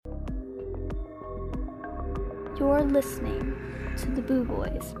You're listening to the Boo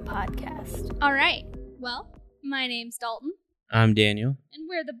Boys podcast. All right. Well, my name's Dalton. I'm Daniel. And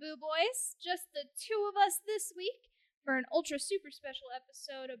we're the Boo Boys, just the two of us this week for an ultra super special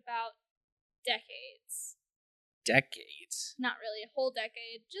episode about decades. Decades? Not really a whole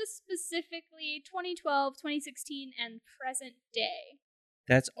decade, just specifically 2012, 2016, and present day.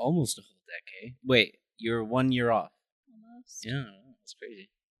 That's almost a whole decade. Wait, you're 1 year off. Almost. Yeah, that's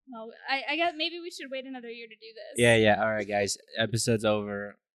crazy. Well, I guess maybe we should wait another year to do this. Yeah. All right, guys. Episode's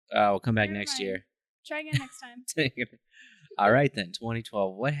over. We'll come back Never next mind. year. Try again next time. All right, then.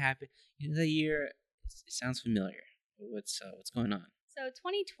 2012. What happened? You know, the year, it sounds familiar. What's going on? So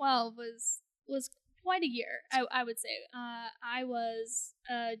 2012 was quite a year, I would say. I was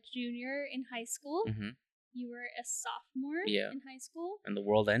a junior in high school. Mm-hmm. You were a sophomore Yeah. in high school. And the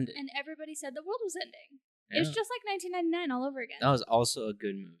world ended. And everybody said the world was ending. Yeah. It was just like 1999 all over again. That was also a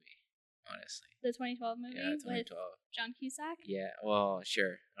good movie, honestly. The 2012 movie Yeah, with 2012. John Cusack. Yeah, well,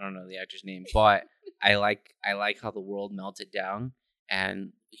 sure. I don't know the actor's name, but I like how the world melted down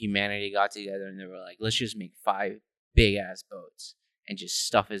and humanity got together and they were like, let's just make 5 big ass boats and just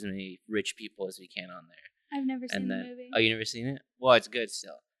stuff as many rich people as we can on there. I've never seen And the then, movie. oh, you never seen it? Well, it's good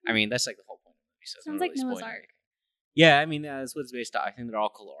still. I mean, that's like the whole point of the movie. So it's Sounds not like really Noah's spoiling Ark. anything. Yeah, I mean, that's what it's based on. I think they're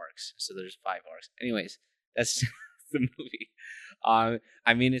all arcs, so there's 5 arcs. Anyways, that's the movie.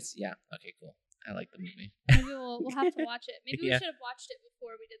 I mean, it's okay, cool. I like the movie. Maybe we'll have to watch it. Maybe Yeah. we should have watched it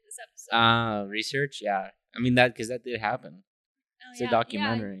before we did this episode. Research, yeah. I mean because that did happen. Oh, it's a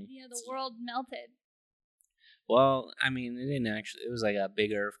documentary. Yeah, the world melted. Well, I mean, it didn't actually. It was like a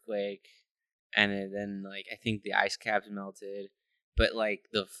big earthquake, and then like I think the ice caps melted, but like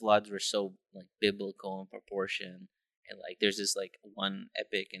the floods were so like biblical in proportion, and like there's this like one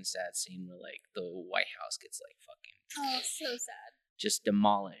epic and sad scene where like the White House gets like fucking Oh, so sad. just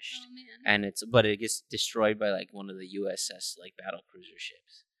demolished, Oh man. and it gets destroyed by like one of the USS like battle cruiser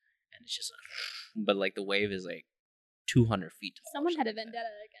ships, and it's just like, but like the wave is like 200 feet tall. Someone had a something like that.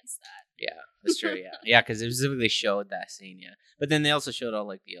 vendetta against that. Yeah, that's true. Yeah, because it specifically showed that scene. Yeah, but then they also showed all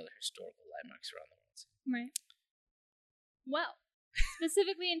like the other historical landmarks around the world. Right. Well,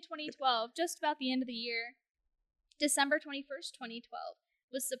 specifically in 2012, just about the end of the year, December 21st, 2012,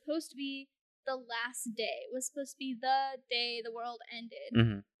 was supposed to be the last day. It was supposed to be the day the world ended.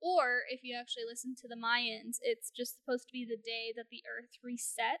 Mm-hmm. Or, if you actually listen to the Mayans, it's just supposed to be the day that the Earth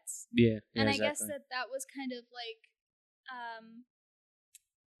resets. Yeah, And I guess that was kind of like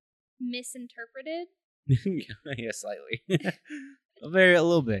misinterpreted. yeah, slightly, a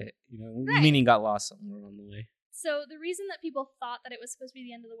little bit. You know, Right. meaning got lost somewhere along the way. So the reason that people thought that it was supposed to be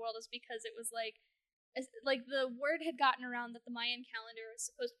the end of the world is because it was like the word had gotten around that the Mayan calendar was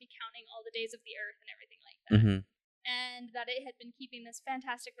supposed to be counting all the days of the earth and everything like that. Mm-hmm. And that it had been keeping this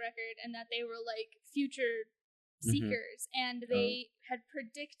fantastic record and that they were like future seekers and they had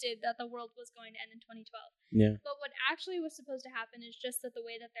predicted that the world was going to end in 2012. Yeah, But what actually was supposed to happen is just that the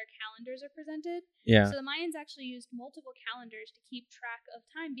way that their calendars are presented. yeah, So the Mayans actually used multiple calendars to keep track of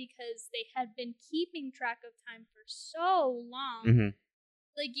time because they had been keeping track of time for so long. mm-hmm.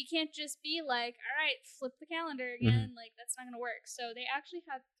 Like, you can't just be like, all right, flip the calendar again. Like, that's not going to work. So they actually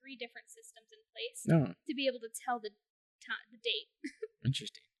have 3 different systems in place Oh, to be able to tell the date.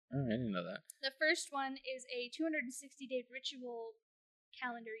 interesting. Oh, I didn't know that. The first one is a 260-day ritual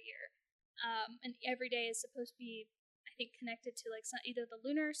calendar year. And every day is supposed to be, I think, connected to like either the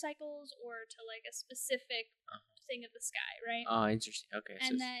lunar cycles or to like a specific thing of the sky, right? Oh, interesting. Okay,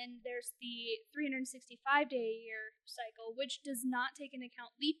 And then there's the 365-day year cycle, which does not take into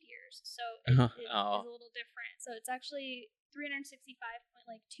account leap years. So it is a little different. So it's actually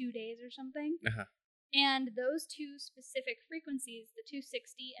 365.2 days or something. And those 2 specific frequencies, the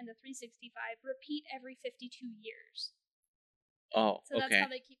 260 and the 365, repeat every 52 years. Oh, So that's okay.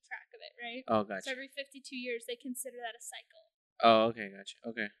 how they keep track of it, right? Oh, gotcha. So every 52 years, they consider that a cycle. Oh, okay, gotcha.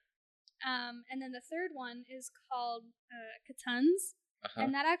 Okay. And then the third one is called Katuns,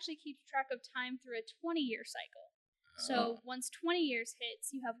 and that actually keeps track of time through a 20-year cycle. So once 20 years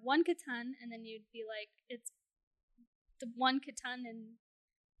hits, you have 1 Katun, and then you'd be like, it's the 1 Katun in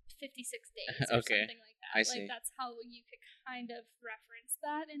 56 days or Okay, something like that. I see. Like, that's how you could kind of reference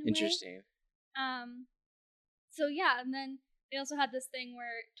that in a Interesting. way. So yeah, and then they also had this thing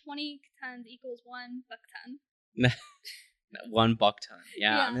where 20 Katuns equals 1 Buckton. 1 buck ton.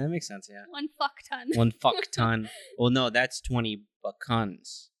 Yeah, Yeah. I mean that makes sense. Yeah. 1 fuck ton. 1 fuck ton. Well, no, that's 20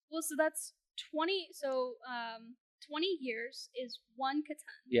 buckons. Well, so that's 20. So 20 years is 1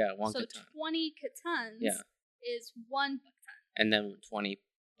 Katan. Yeah, 1 so ton. 20 Katans Yeah. is 1 Buckton. And then 20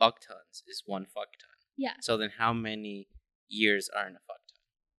 buck tons is 1 fuck ton. Yeah. So then how many years are in a fuck ton?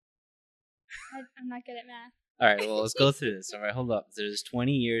 I'm not good at math. All right, well, let's go through this. All right, hold up. There's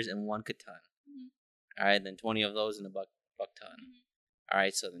 20 years and 1 katan. Mm-hmm. All right, then 20 of those in a buck ton. Mm-hmm. All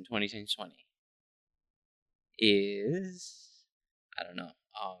right, so then 20 times 20 is, I don't know.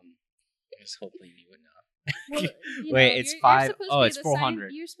 I was hoping you would know. Well, wait, it's 5. It's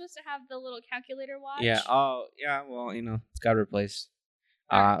 400. You're supposed to have the little calculator watch. Yeah. Oh, yeah. Well, it's got replaced.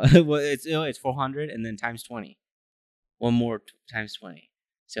 Well, it's 400 and then times 20. One more times 20.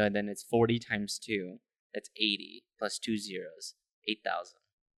 So then it's 40 times 2. That's 80 plus 2 zeros. 8,000.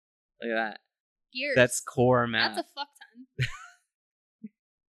 Look at that. Years. That's core math. That's a fuck ton.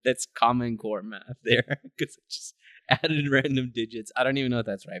 That's common core math there, because I just added random digits. I don't even know if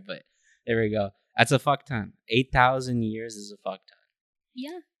that's right, but there we go. That's a fuck ton. 8,000 years is a fuck ton.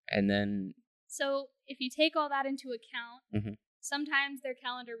 Yeah. And then... So, if you take all that into account, sometimes their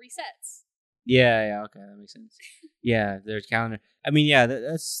calendar resets. Yeah, okay, that makes sense. Yeah, their calendar... I mean, yeah,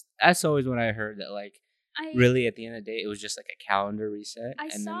 that's always what I heard, that, like, really, at the end of the day, it was just, like, a calendar reset. I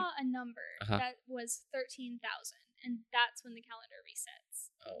saw a number that was 13,000, and that's when the calendar resets.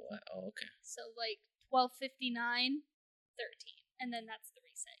 Oh, okay. So, like, 12:59, 13. And then that's the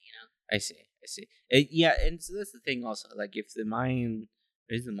reset, I see. Yeah, and so that's the thing also. Like, if the Mayan...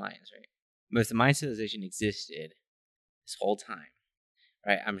 There's the Mayans, right? But if the Mayan civilization existed this whole time,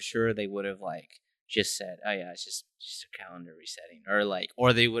 right, I'm sure they would have, like, just said, oh, yeah, it's just a calendar resetting.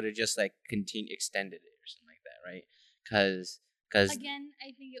 Or they would have just, like, extended it or something like that, right? Because... Again,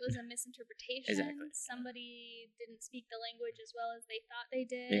 I think it was a misinterpretation. Exactly. Somebody didn't speak the language as well as they thought they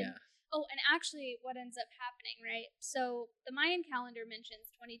did. Yeah. Oh, and actually what ends up happening, right? So the Mayan calendar mentions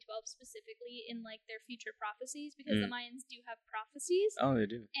 2012 specifically in, like, their future prophecies, because the Mayans do have prophecies. Oh, they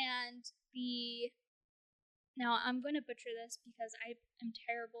do. And now I'm going to butcher this because I am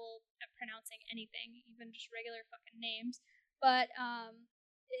terrible at pronouncing anything, even just regular fucking names. But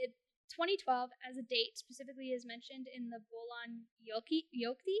 2012 as a date specifically is mentioned in the Bolan Yokti,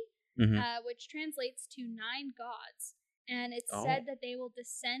 which translates to 9 gods. And it's said that they will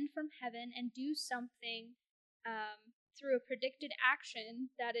descend from heaven and do something through a predicted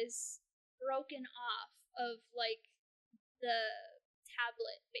action that is broken off of, like, the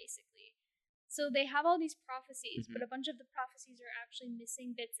tablet, basically. So they have all these prophecies, but a bunch of the prophecies are actually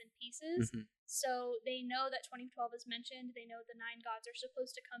missing bits and pieces. So they know that 2012 is mentioned. They know the 9 gods are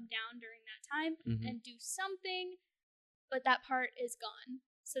supposed to come down during that time and do something, but that part is gone.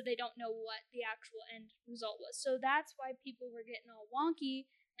 So they don't know what the actual end result was. So that's why people were getting all wonky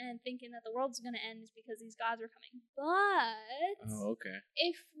and thinking that the world's going to end is because these gods are coming. But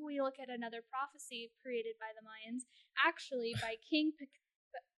if we look at another prophecy created by the Mayans, actually by King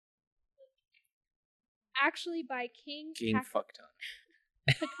Fuckton.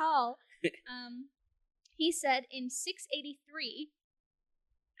 Pakal, he said in 683,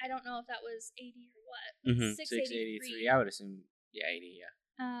 I don't know if that was 80 or what. 683. I would assume, 80, yeah.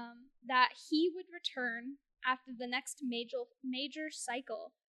 That he would return after the next major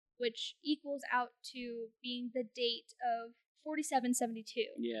cycle, which equals out to being the date of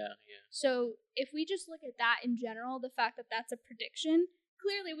 4772. Yeah. So if we just look at that in general, the fact that that's a prediction,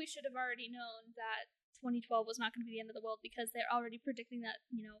 clearly we should have already known that 2012 was not going to be the end of the world, because they're already predicting that,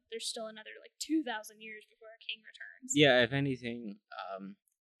 there's still another, like, 2,000 years before our king returns. Yeah, if anything,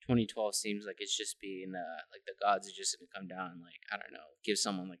 2012 seems like it's just being, like, the gods are just going to come down and, like, I don't know, give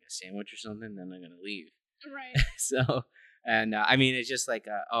someone, like, a sandwich or something, then they're going to leave. Right. So, and, I mean, it's just like,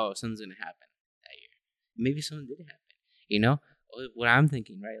 something's going to happen that year. Maybe something did happen, What I'm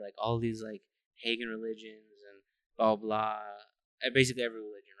thinking, right? Like, all these, like, pagan religions and blah, blah, basically every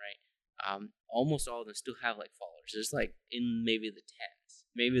religion, right? Almost all of them still have, like, followers. There's, like, in maybe the 10s.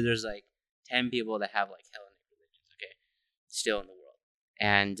 Maybe there's, like, 10 people that have, like, Hellenic religions, okay? Still in the world.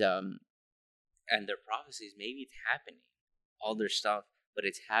 And their prophecies, maybe it's happening, all their stuff, but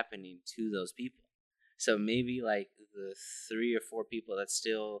it's happening to those people. So maybe, like, the 3 or 4 people that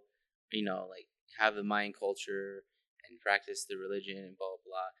still, like, have the Mayan culture and practice the religion and blah, blah,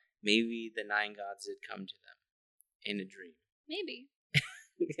 blah, maybe the 9 gods did come to them in a dream. Maybe.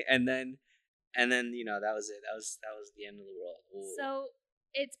 and then that was it. That was the end of the world. Ooh. So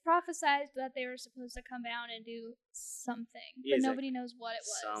it's prophesied that they were supposed to come down and do something, but nobody knows what it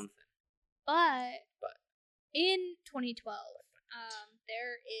was. Something. But in 2012,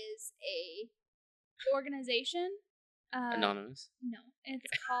 there is a organization. Anonymous? No, it's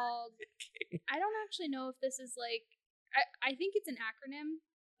called. Okay. I don't actually know if this is, like, I think it's an acronym,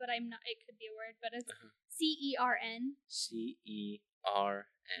 but I'm not. It could be a word, but it's CERN. CERN.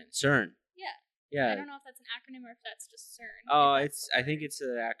 CERN. Yeah. I don't know if that's an acronym or if that's just CERN. Oh, I think it's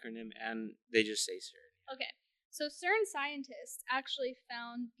an acronym, and they just say CERN. Okay. So CERN scientists actually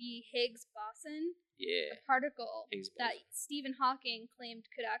found the Higgs boson, Yeah. a particle Higgs that boson. Stephen Hawking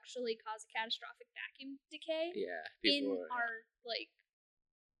claimed could actually cause a catastrophic vacuum decay in our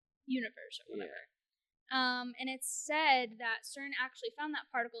universe or whatever. And it's said that CERN actually found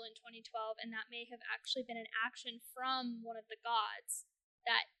that particle in 2012, and that may have actually been an action from one of the gods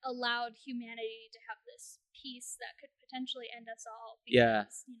that allowed humanity to have this peace that could potentially end us all.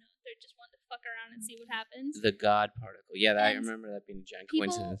 Because, they just wanted to fuck around and see what happens. The God particle. Yeah, I remember that being a giant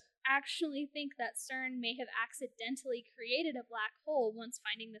coincidence. People actually think that CERN may have accidentally created a black hole once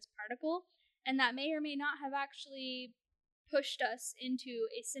finding this particle, and that may or may not have actually pushed us into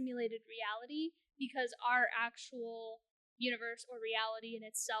a simulated reality because our actual universe or reality in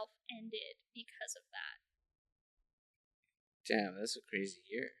itself ended because of that. Damn, that's a crazy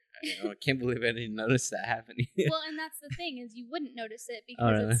year. I can't believe I didn't notice that happening. Well, and that's the thing, is you wouldn't notice it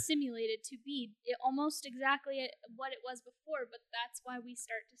because it's simulated to be almost exactly what it was before, but that's why we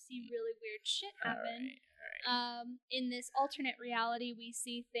start to see really weird shit happen. All right. In this alternate reality, we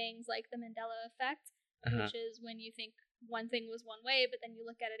see things like the Mandela effect, which is when you think one thing was one way, but then you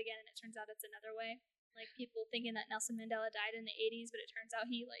look at it again and it turns out it's another way. Like people thinking that Nelson Mandela died in the 80s, but it turns out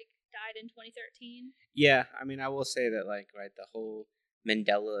he died in 2013. Yeah, I mean, I will say that the whole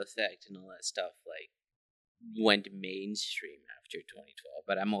Mandela effect and all that stuff went mainstream after 2012,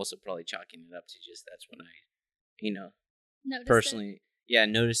 but I'm also probably chalking it up to just that's when I noticed personally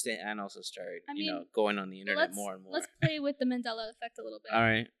noticed it and also started going on the internet more and more. Let's play with the Mandela effect a little bit. All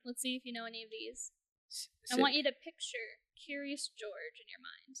right. Let's see if you know any of these. I want you to picture Curious George in your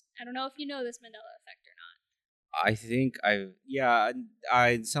mind. I don't know if you know this Mandela effect or not. I think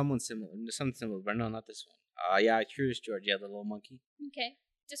something similar, but no, not this one. Curious George, the little monkey. Okay,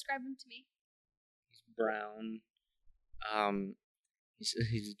 describe him to me. He's brown.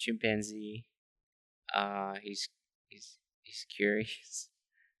 He's a chimpanzee. He's curious,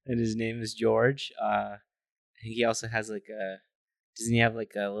 and his name is George. He also has doesn't he have a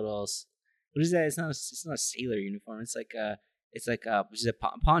little? What is that? It's not a sailor uniform. It's just a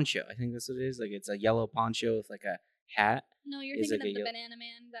poncho. I think that's what it is. It's a yellow poncho with a hat. No, you're thinking of the banana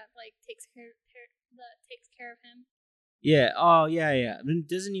man that takes care of him. Yeah. Oh, yeah.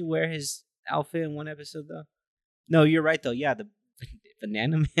 Doesn't he wear his outfit in one episode though? No, you're right though. Yeah, the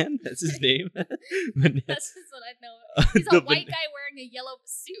banana man. That's his name. That's just what I know. He's a white guy wearing a yellow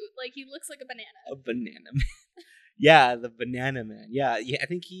suit. He looks like a banana. A banana man. Yeah, the banana man. Yeah. I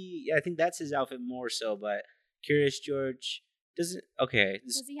think that's his outfit more so. But Curious George doesn't. Okay.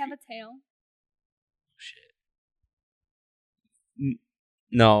 Does he have a tail? Oh, shit.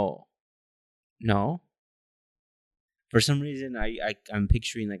 No. For some reason, I'm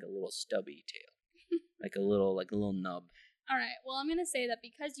picturing a little stubby tail, a little nub. All right. Well, I'm gonna say that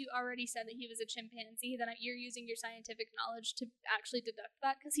because you already said that he was a chimpanzee, that you're using your scientific knowledge to actually deduct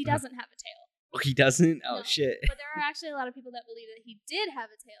that because he doesn't have a tail. Oh, he doesn't? Oh, no. Shit. But there are actually a lot of people that believe that he did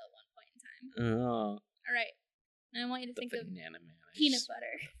have a tail at one point in time. Oh. All right. And I want you to think of man. peanut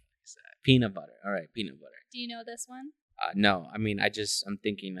butter. Peanut butter. All right, peanut butter. Do you know this one? No. I mean, I'm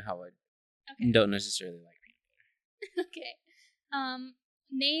thinking how I don't necessarily like peanut butter. Okay.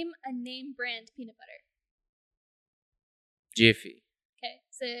 Name a name brand peanut butter. Jiffy. Okay.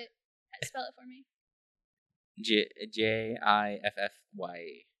 So spell it for me. Jiffy.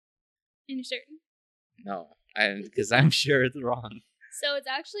 And you're certain? No, because I'm sure it's wrong. So it's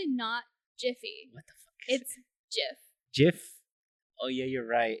actually not Jiffy. What the fuck is it's Jif. Jif? Oh, yeah, you're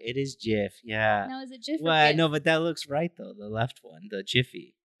right. It is Jif, yeah. Now, is it Jif or Well, Jif? no, but that looks right, though. The left one, the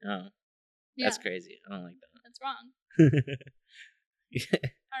Jiffy. Oh, that's crazy. I don't like that. That's wrong. Yeah.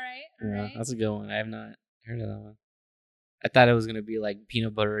 All right. That's a good one. I have not heard of that one. I thought it was going to be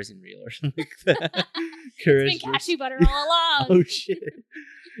peanut butter isn't real or something like that. It's been cashew butter all along. Oh, shit.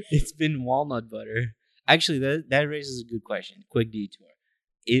 It's been walnut butter. Actually, that raises a good question. Quick detour.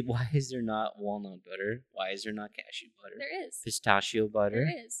 Why is there not walnut butter? Why is there not cashew butter? There is. Pistachio butter?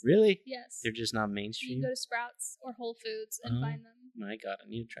 There is. Really? Yes. They're just not mainstream? You can go to Sprouts or Whole Foods and find them. My God, I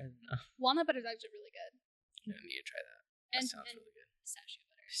need to try them now. Walnut butter is actually really good. I need to try that. That sounds really good. Pistachio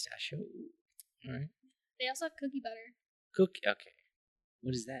butter. Pistachio? All right. They also have cookie butter. Okay.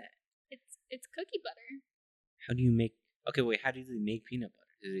 What is that? It's cookie butter. How do you make... Okay, wait. How do they make peanut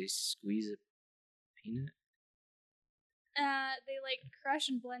butter? Do they squeeze a peanut? They crush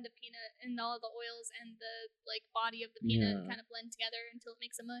and blend a peanut, and all the oils and the body of the peanut kind of blend together until it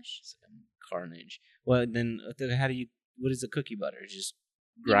makes a mush. It's carnage. Well, then how do you? What is a cookie butter? Just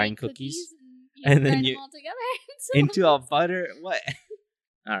grind cookies and then you them all together into a butter. What?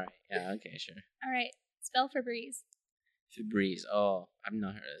 All right. Yeah. Okay. Sure. All right. Spell Febreze. Febreze. Oh, I've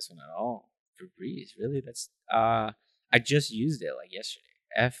not heard of this one at all. Febreze, really? That's I just used it like yesterday.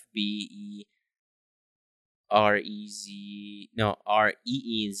 FBEREZ. No,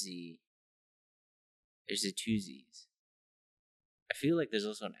 REEZ. There's the 2 Z's. I feel like there's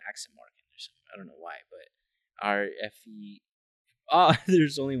also an accent mark in there somewhere. I don't know why, but RFE. Oh,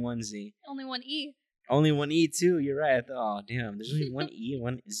 there's only 1 Z. Only 1 E. Only 1 E too. You're right. Oh, damn. There's only 1 E and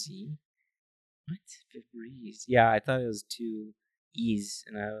 1 Z. What? Febreze. Yeah, I thought it was 2 E's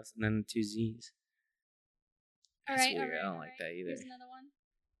and then 2 Z's. That's weird. I don't like that either. Here's another one.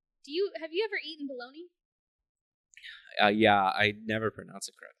 Have you ever eaten bologna? Yeah, I never pronounce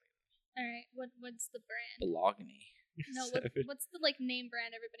it correctly. All right. What's the brand? Bologna. No, what's the name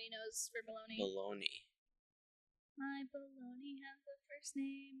brand everybody knows for bologna? Bologna. My bologna has the first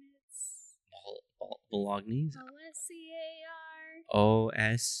name. It's Bolognese.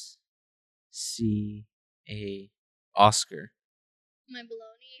 OSCA. Oscar. My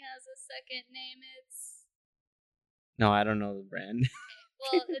bologna has a second name. It's. No, I don't know the brand.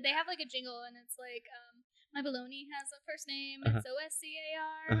 Well, they have like a jingle, and it's like, my bologna has a first name. It's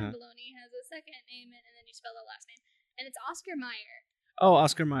OSCAR. My bologna has a second name, and then you spell the last name, and it's Oscar Mayer. Oh,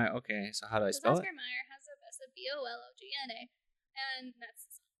 Oscar Mayer. Okay, so how do I spell Oscar Mayer has a BOLOGNA, and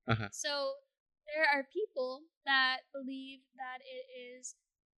that's so. There are people that believe that it is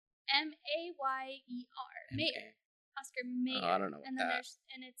Mayer. Mayer. Oscar Mayer. Oh, I don't know what that.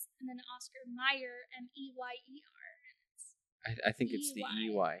 And then Oscar Mayer Meyer. I think it's the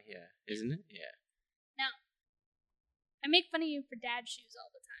EY, yeah, isn't it? Yeah. Now, I make fun of you for dad shoes all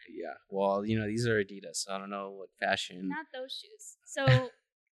the time. Yeah. Well, these are Adidas, so I don't know what fashion. Not those shoes. So,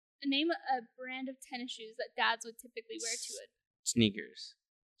 name a brand of tennis shoes that dads would typically wear to it. Snickers.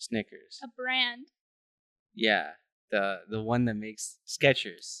 A brand. Yeah, the one that makes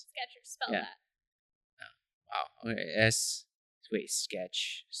Skechers. Skechers, spell that. Oh, wow. Okay,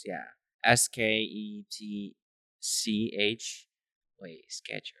 Sketch. Yeah, SKETCH. Wait,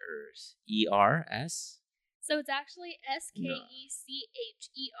 Skechers. ERS. So it's actually SKECHERS.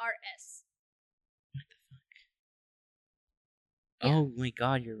 What the fuck? Yeah. Oh my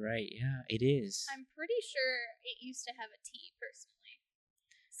god, you're right. Yeah, it is. I'm pretty sure it used to have a T personally.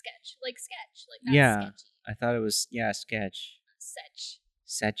 Sketch. Not sketchy. I thought it was sketch.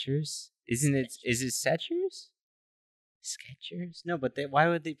 Setchers? Is it Setchers? Skechers? No, but why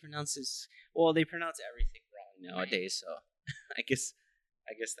would they pronounce this? Well, they pronounce everything wrong nowadays, so I guess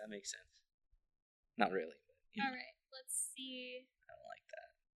that makes sense. Not really. But, all right, let's see. I don't like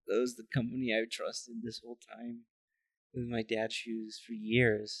that. That was the company I've trusted this whole time with my dad's shoes for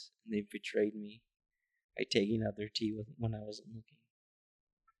years, and they've betrayed me by taking out their tea when I wasn't looking.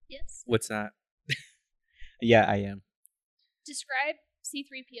 Yes. What's that? Yeah, I am. Describe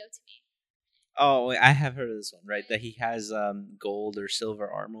C-3PO to me. Oh, wait, I have heard of this one, right? That he has gold or silver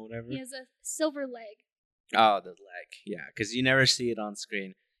arm or whatever. He has a silver leg. Oh, the leg. Yeah, because you never see it on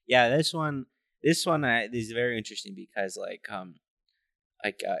screen. Yeah, this one is very interesting because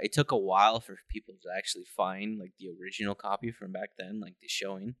it took a while for people to actually find like the original copy from back then, like the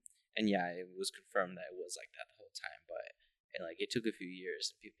showing, and yeah, it was confirmed that it was like that the whole time, but. And it took a few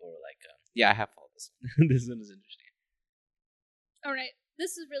years, and people were like, "Yeah, I have all this one. This one is interesting." All right,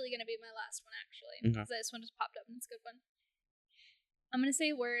 this is really gonna be my last one actually, because this one just popped up and it's a good one. I'm gonna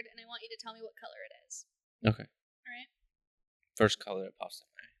say a word, and I want you to tell me what color it is. Okay. All right. First color that pops up.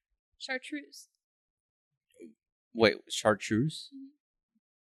 Chartreuse. Wait, chartreuse?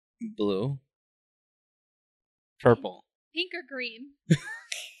 Mm-hmm. Blue. Purple. Pink or green?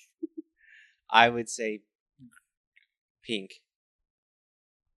 I would say. Pink.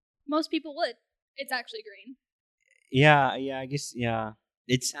 Most people would. It's actually green. Yeah, I guess, yeah.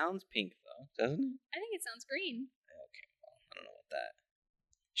 It sounds pink, though, doesn't it? I think it sounds green. Okay, well, I don't know about that.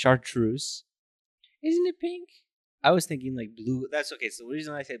 Chartreuse. Isn't it pink? I was thinking, blue. That's okay. So the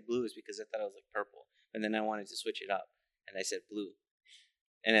reason I said blue is because I thought it was, purple. And then I wanted to switch it up. And I said blue.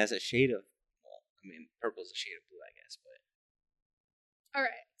 And as a shade of, purple's a shade of blue, I guess, but. All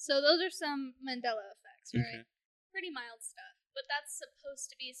right. So those are some Mandela effects, right? Mm-hmm. Pretty mild stuff, but that's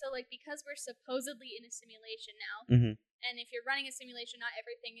supposed to be so because we're supposedly in a simulation now, and if you're running a simulation, not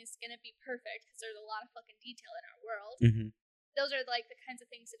everything is gonna be perfect because there's a lot of fucking detail in our world. Those are the kinds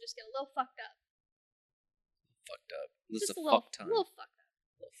of things that just get a little fucked up. Just a little fucked up.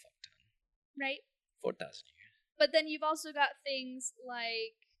 Right? 4,000 years. But then you've also got things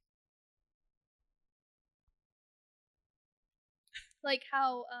like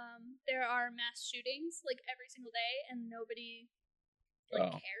how there are mass shootings every single day and nobody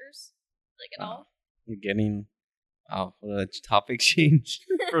cares at all. You're getting the topic changed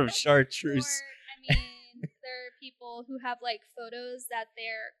from chartreuse. Or there are people who have like photos that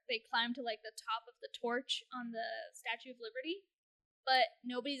they climb to like the top of the torch on the Statue of Liberty, but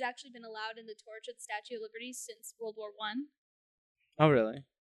nobody's actually been allowed in the torch at the Statue of Liberty since World War I. Oh, really?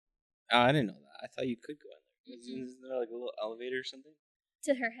 Oh, I didn't know that. I thought you could go in there. Isn't there like a little elevator or something?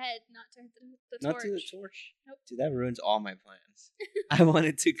 To her head, not to the torch. Not to the torch? Nope. Dude, that ruins all my plans. I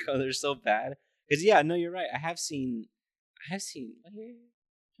wanted to go there so bad. Because, yeah, no, you're right. I have seen what here?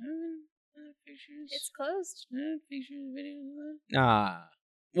 Pictures. It's closed. Pictures, videos. Nah.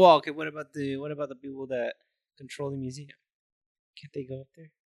 Well, okay. What about the people that control the museum? Can't they go up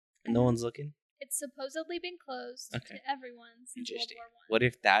there? And no one's looking. It's supposedly been closed to everyone since World War I. What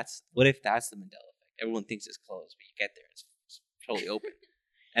if that's the Mandela effect? Everyone thinks it's closed, but you get there, it's totally open.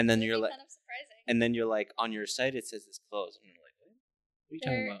 And then you're like, kind of surprising. And then you're like, on your site it says it's closed, and you're like, what are you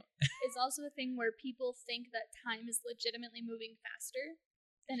talking about? It's also a thing where people think that time is legitimately moving faster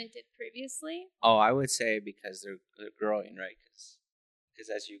than it did previously. Oh, I would say because they're growing, right?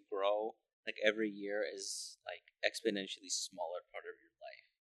 Because as you grow, like every year is like exponentially smaller part of your life,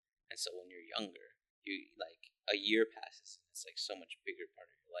 and so when you're younger, you like a year passes, and it's like so much bigger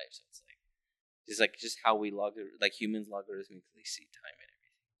part of your life. So it's like just how we humans logarithmically see time and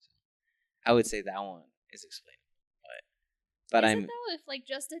everything. So I would say that one is explainable, but is it though if like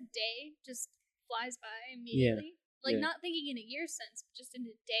just a day just flies by immediately? Yeah. Like, not thinking in a year sense, but just in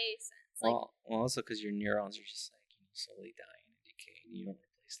a day sense. Like, well, also because your neurons are just like slowly dying and decaying, and you don't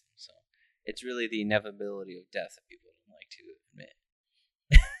replace them. So it's really the inevitability of death that people don't like to admit.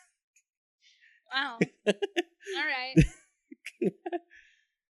 Wow. All right.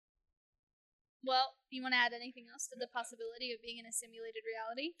 Well, do you want to add anything else to the possibility of being in a simulated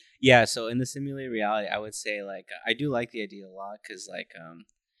reality? Yeah. So in the simulated reality, I would say like I do like the idea a lot because like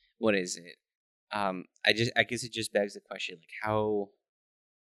what is it? I guess it just begs the question, like how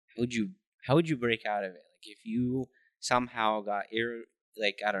would you break out of it? Like if you somehow got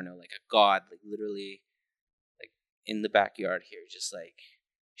I don't know, like a god, like literally, like in the backyard here, just like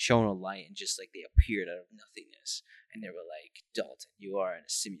shone a light and just like they appeared out of nothingness and they were like, Dalton, you are in a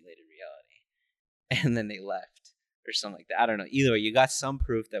simulated reality, and then they left or something like that. I don't know. Either way, you got some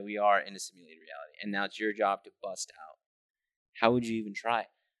proof that we are in a simulated reality, and now it's your job to bust out. How would you even try?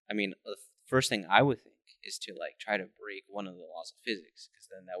 I mean, the first thing I would think is to like try to break one of the laws of physics, because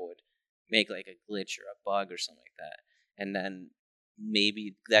then that would make like a glitch or a bug or something like that, and then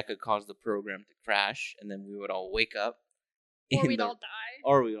maybe that could cause the program to crash, and then we would all wake up, or we'd all die.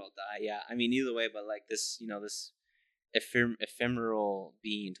 Or we'd all die. Yeah, I mean either way, but like this, this ephemeral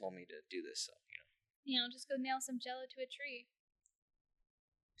being told me to do this, so just go nail some Jello to a tree.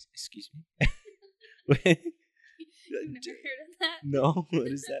 Excuse me. You've never heard of that? No, what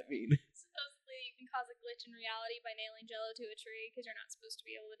does that mean? Supposedly, you can cause a glitch in reality by nailing Jello to a tree because you're not supposed to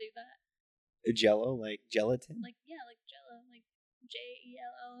be able to do that. A Jello, like gelatin? Like Jello, like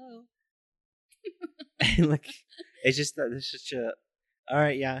JELLO. Like it's just that it's such a. All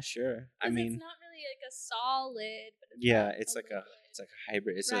right, yeah, sure. I mean, it's not really like a solid, but it's like a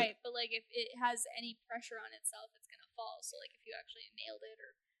hybrid. It's right, but like if it has any pressure on itself, it's gonna fall. So like if you actually nailed it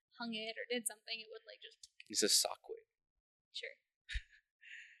or hung it or did something, it would like just. It's a socket. Sure.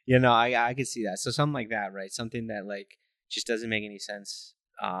 I could see that. So something like that, right? Something that like just doesn't make any sense,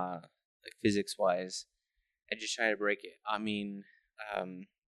 like physics wise, and just try to break it. I mean,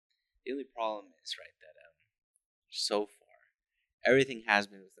 the only problem is right that so far everything has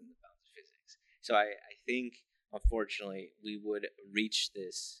been within the bounds of physics. So I think unfortunately we would reach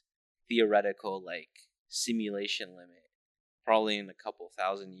this theoretical like simulation limit probably in a couple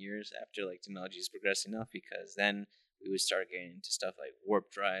thousand years after like technology is progressed enough, because then we would start getting into stuff like warp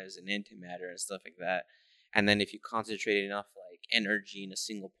drives and antimatter and stuff like that. And then if you concentrate enough like energy in a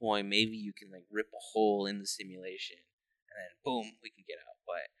single point, maybe you can like rip a hole in the simulation and then boom, we can get out.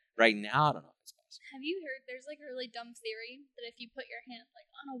 But right now, I don't know if it's possible. Have you heard there's like a really dumb theory that if you put your hand like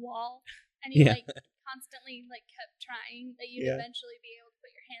on a wall and you like constantly like kept trying, that you'd eventually be able to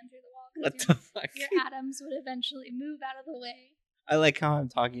put your hand through the wall? What the fuck? Your atoms would eventually move out of the way. I like how I'm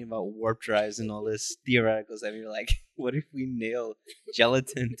talking about warp drives and all this theoretical stuff. You're like, what if we nail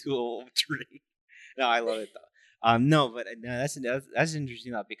gelatin to a tree? No, I love it though. No, but that's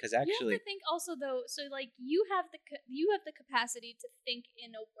interesting though, because actually you have to think also though. So like you have the capacity to think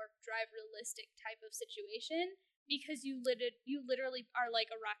in a warp drive realistic type of situation because you literally are like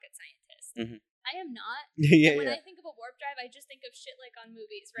a rocket scientist. Mm-hmm. I am not. When I think of a warp drive, I just think of shit like on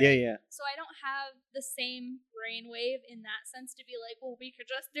movies, right? Yeah. So I don't have the same brainwave in that sense to be like, well, we could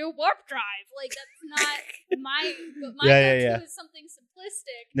just do warp drive. Like that's not my. But my go-to is something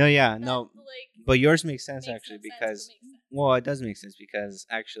simplistic. No, but yours makes sense actually because it does make sense because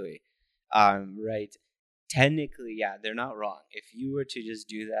actually, right. technically, yeah, they're not wrong. If you were to just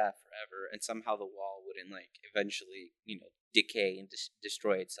do that forever, and somehow the wall wouldn't like eventually, decay and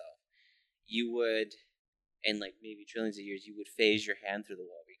destroy itself, you would, in like maybe trillions of years, you would phase your hand through the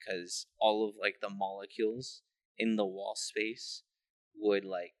wall because all of like the molecules in the wall space would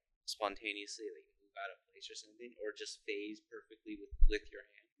like spontaneously like move out of place or something, or just phase perfectly with your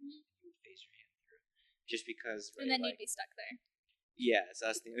hand. You would phase your hand through, just because. Right, and then like, you'd be stuck there. Yeah,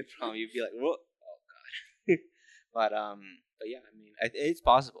 so that's the only problem. You'd be like, whoa, oh god. but yeah, I mean, it's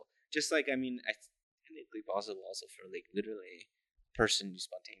possible. Just like, I mean, it's technically possible also for like literally a person to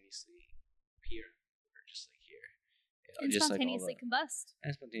spontaneously appear, or just like here, and just spontaneously combust.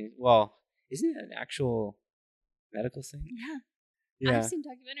 And spontaneous. Well, isn't it an actual medical thing? Yeah. Yeah. I've seen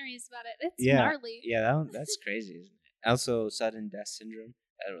documentaries about it. It's gnarly. Yeah, that's crazy, isn't it? Also, sudden death syndrome.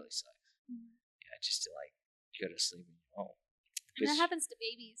 That really sucks. Yeah, just to like go to sleep and and that happens to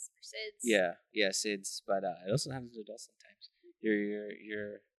babies for SIDS. Yeah, SIDS, but it also happens to adults sometimes.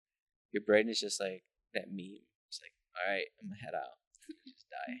 Your brain is just like that meme. It's like, all right, I'm gonna head out, just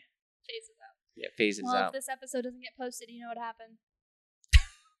die. Phases out. Yeah, phases out. Well, if this episode doesn't get posted, you know what happened.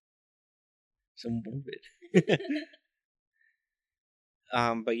 So morbid.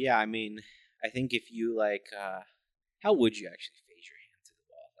 But yeah, I mean, I think if you like, how would you actually phase your hand to the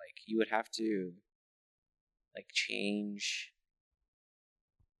wall? Like, you would have to, like, change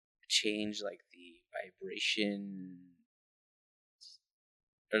like the vibration,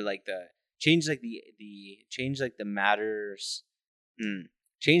 or like change the matters,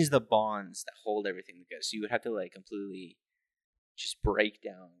 change the bonds that hold everything together. So you would have to like completely just break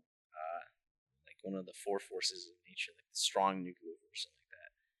down, like one of the four forces of nature, like the strong nuclear force, something like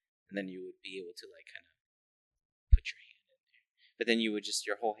that, and then you would be able to like kind of put your hand in there. But then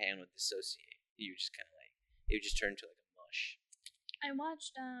your whole hand would dissociate. You would just kind of like, it would just turn to like a mush. I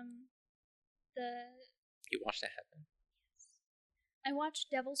watched You watched that happen? Yes. I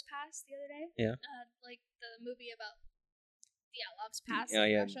watched Devil's Pass the other day. Yeah. Like the movie about the Outlaw's Pass in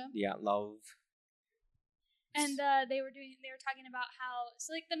Russia. The Outlaw. And they were talking about how,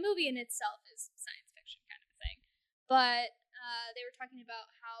 so like the movie in itself is science fiction kind of a thing, but they were talking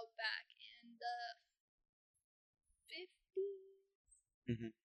about how back in the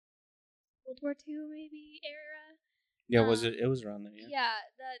 50s, World War II maybe era. Yeah, it was around there. Yeah. Yeah,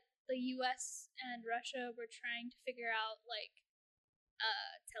 that the U.S. and Russia were trying to figure out like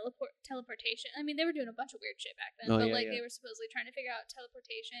teleportation. I mean, they were doing a bunch of weird shit back then, they were supposedly trying to figure out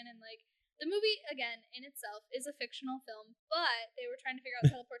teleportation, and like the movie again in itself is a fictional film, but they were trying to figure out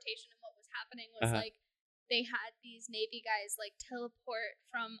teleportation, and what was happening was like they had these Navy guys like teleport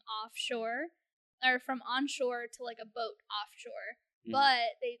from offshore or from onshore to like a boat offshore,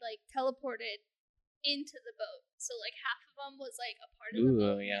 but they like teleported into the boat, so like half of them was like a part of the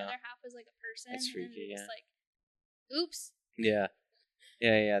boat, and the other half was like a person. That's freaky. And like, oops. Yeah.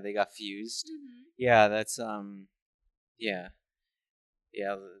 They got fused. Yeah, that's yeah,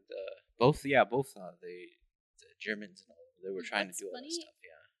 both the Germans and all, they were trying to do all that stuff.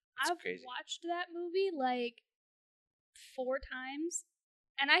 Yeah, I've crazy. watched that movie like 4 times,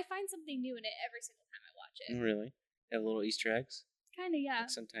 and I find something new in it every single time I watch it. Really? They have little Easter eggs. Kind of, yeah.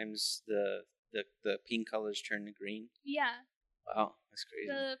 Like sometimes the pink colors turn to green. Yeah. Wow, that's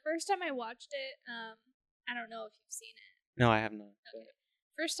crazy. The first time I watched it, I don't know if you've seen it. No, I have not. Okay.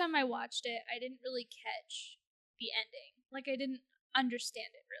 First time I watched it, I didn't really catch the ending. Like, I didn't understand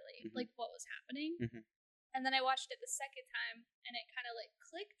it really, like what was happening. And then I watched it the second time, and it kind of like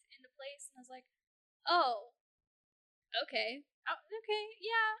clicked into place, and I was like, oh, okay,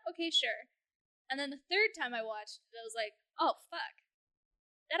 yeah, okay, sure. And then the third time I watched it, I was like, oh, fuck.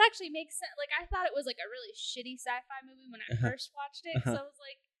 That actually makes sense. Like, I thought it was like a really shitty sci-fi movie when I first watched it, so I was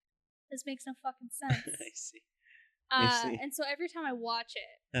like, this makes no fucking sense. I see. And so every time I watch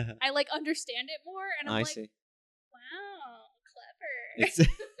it, I like understand it more, and I'm like, wow, clever.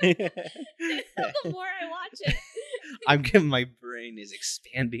 The more I watch it, my brain is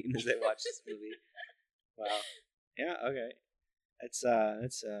expanding as I watch this movie. Wow. Yeah. Okay. That's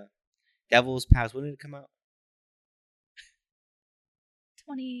Devil's Pass. When did it come out?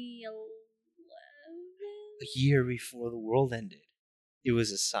 2011. A year before the world ended. It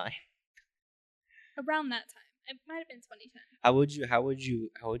was a sign. Around that time. It might have been 2010. How would you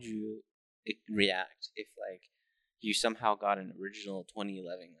react if like you somehow got an original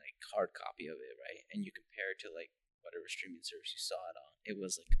 2011 like hard copy of it, right? And you compare it to like whatever streaming service you saw it on. It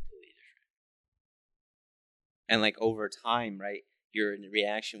was like completely different. And like over time, right, your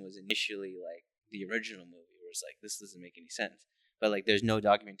reaction was initially like the original movie, where it's like, this doesn't make any sense. but like there's no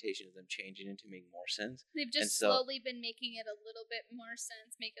documentation of them changing it to make more sense. They've just slowly been making it a little bit more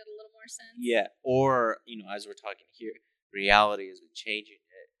sense, make it a little more sense. Yeah, or as we're talking here, reality has been changing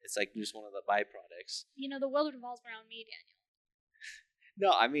it. It's like just one of the byproducts. The world revolves around me, Daniel.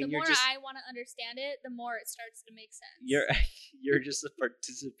 No, I mean, the more I want to understand it, the more it starts to make sense. You're just a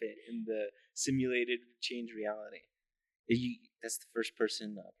participant in the simulated change reality. That's the first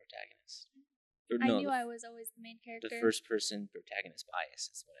person protagonist. I was always the main character. The first person protagonist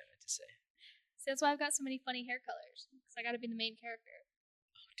bias is what I meant to say. So that's why I've got so many funny hair colors, because I got to be the main character.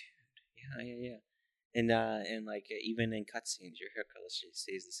 Oh, dude. Yeah. And like even in cutscenes, your hair color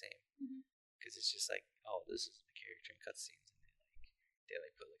stays the same. Because it's just like, oh, this is the character in cutscenes. They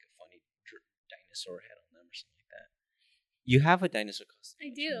put like a funny dinosaur head on them or something like that. You have a dinosaur costume.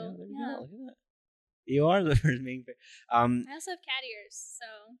 I do. Yeah. Look at that. You are the first main. I also have cat ears, so.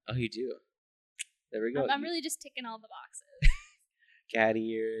 Oh, you do. There we go. I'm really just ticking all the boxes. Cat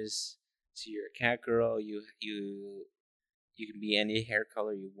ears. So you're a cat girl. You can be any hair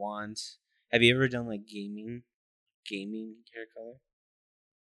color you want. Have you ever done like gaming hair color?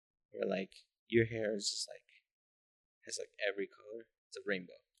 Where like your hair is just like has like every color. It's a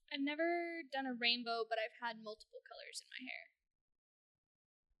rainbow. I've never done a rainbow, but I've had multiple colors in my hair.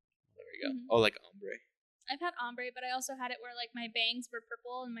 There we go. Oh, like ombre. I've had ombre, but I also had it where like my bangs were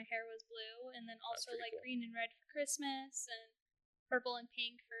purple and my hair was blue, and then also like cool. Green and red for Christmas, and purple and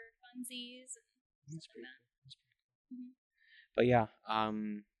pink for funsies and stuff like that. That's pretty cool. But yeah,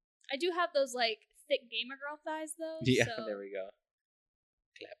 I do have those like thick gamer girl thighs though. Yeah, so, there we go.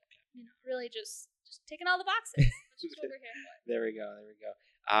 Clap. Really just ticking all the boxes. That's just what we're here for. There we go.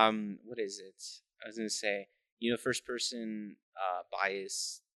 What is it? I was gonna say, first person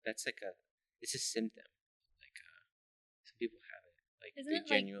bias. That's like it's a symptom. Like some people have it. Like isn't it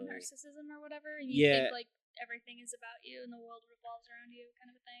genuinely, like narcissism or whatever? And you think like everything is about you and the world revolves around you, kind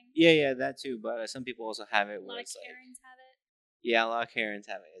of a thing. Yeah, that too. But some people also have it. A lot of Karens have it. Yeah, a lot of Karens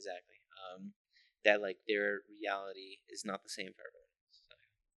have it, exactly. That like their reality is not the same for everyone.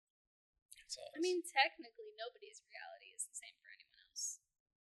 So, I mean, technically, nobody's reality is the same for anyone else.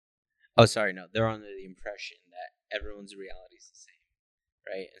 Oh, sorry, no. They're under the impression that everyone's reality is the same,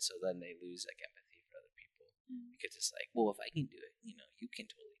 right? And so then they lose like empathy for other people because it's like, well, if I can do it, you can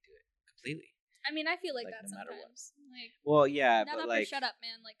totally do it completely. I mean, I feel like that no sometimes. Like, well, yeah, but like, shut up,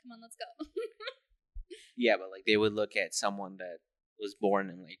 man. Like, come on, let's go. Yeah, but like they would look at someone that was born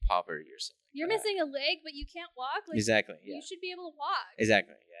in like poverty or something. You're missing a leg, but you can't walk. Like, exactly. Yeah. You should be able to walk.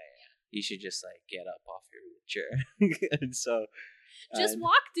 Exactly. Yeah. You should just like get up off your chair, and so just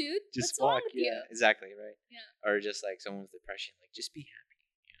walk, dude. Just What's walk. wrong with you? Exactly. Right. Yeah. Or just like someone with depression, like just be happy.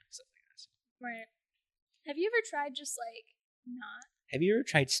 Stuff like that. Right. Have you ever tried just like not? Have you ever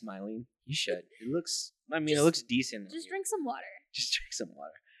tried smiling? You should. It looks. I mean, it looks decent. Just drink some water. Just drink some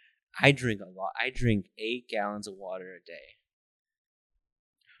water. I drink a lot. I drink 8 gallons of water a day.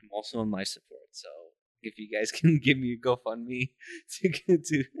 I'm also on life support, so if you guys can give me a GoFundMe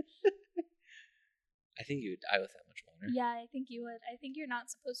to I think you would die with that much water. Yeah, I think you would. I think you're not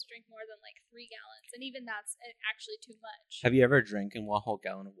supposed to drink more than like 3 gallons, and even that's actually too much. Have you ever drank 1 whole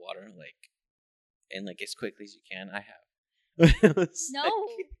gallon of water and as quickly as you can? I have. No.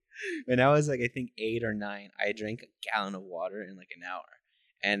 When I was I think 8 or 9, I drank a gallon of water in an hour,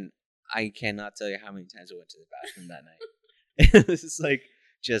 and I cannot tell you how many times I went to the bathroom that night. It was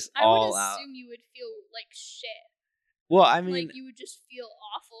just all out. I would assume you would feel like shit. Well, I mean, you would just feel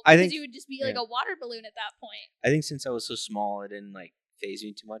awful because I think you would just be like a water balloon at that point. I think since I was so small, it didn't phase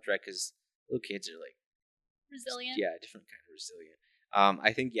me too much, right? Because little kids are resilient. Yeah, different kind of resilient.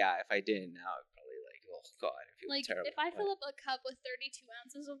 I think if I didn't now, I'd probably oh god, I feel terrible. If I fill up a cup with 32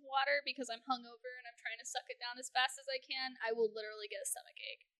 ounces of water because I'm hungover and I'm trying to suck it down as fast as I can, I will literally get a stomach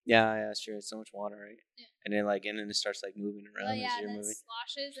ache. Yeah, that's true. It's so much water, right? Yeah. And then it starts moving around as you're moving.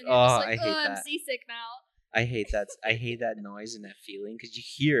 Sloshes and you're just I hate that. I'm seasick now. I hate that. I hate that noise and that feeling because you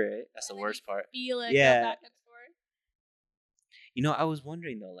hear it. That's the worst part. Feel it go back and forth. I was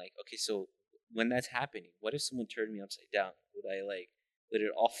wondering though, okay, so when that's happening, what if someone turned me upside down? Would I would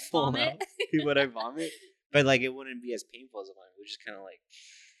it all fall out? Would I vomit? But it wouldn't be as painful as a vomit. It would just kind of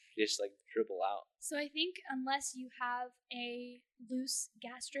just dribble out. So I think unless you have a loose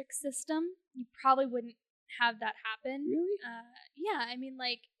gastric system, you probably wouldn't have that happen. Really? Yeah, I mean,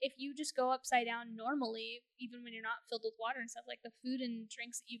 if you just go upside down normally, even when you're not filled with water and stuff, the food and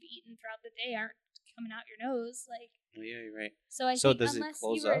drinks that you've eaten throughout the day aren't coming out your nose. Oh, yeah, you're right. So I think does it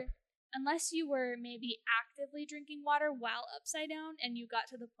close up? Unless you were maybe actively drinking water while upside down and you got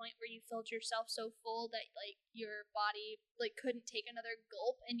to the point where you filled yourself so full that your body couldn't take another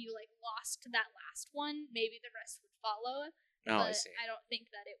gulp and you lost that last one, maybe the rest would follow. No, I see. I don't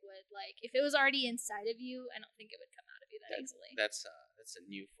think that it would, like, if it was already inside of you, I don't think it would come out of you that easily. That's a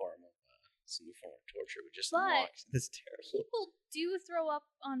new form of torture. We just unlocked. That's terrible. People do throw up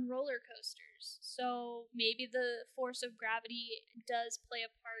on roller coasters, so maybe the force of gravity does play a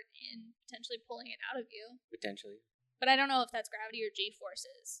part in potentially pulling it out of you. Potentially. But I don't know if that's gravity or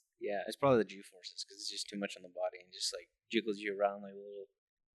G-forces. Yeah, it's probably the G-forces because it's just too much on the body and just like jiggles you around like a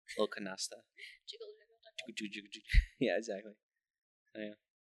little canasta. Jiggle. Yeah, exactly. So, yeah.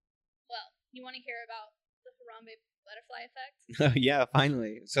 Well, you want to hear about the Harambe butterfly effect? Oh yeah,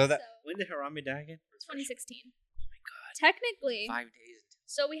 finally. So when did Harambe die again? 2016. Oh my god. Technically. 5 days.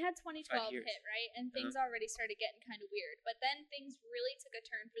 So we had 2012 hit, right? And things already started getting kind of weird. But then things really took a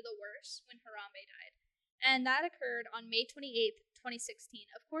turn for the worse when Harambe died. And that occurred on May 28th,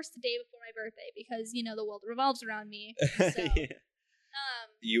 2016. Of course, the day before my birthday, because, you know, the world revolves around me. So, yeah.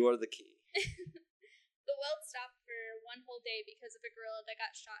 You are the key. The world stopped for one whole day because of a gorilla that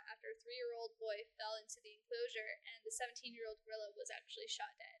got shot after a 3-year-old boy fell into the enclosure, and the 17-year-old gorilla was actually shot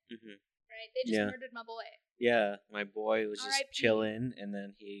dead. Mm-hmm. Right? They just murdered my boy. Yeah, my boy was just chilling, and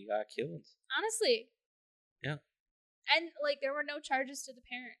then he got killed. Honestly. Yeah. And, like, there were no charges to the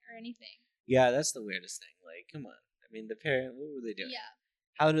parent or anything. Yeah, that's the weirdest thing. Like, come on. I mean, the parent, what were they doing? Yeah.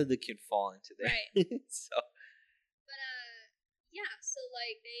 How did the kid fall into there? Right. So,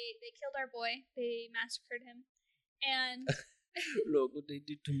 like, they killed our boy. They massacred him. And... Look what they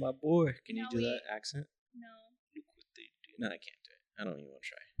did to my boy. Can you do that accent? No. Look what they did. No, I can't do it. I don't even want to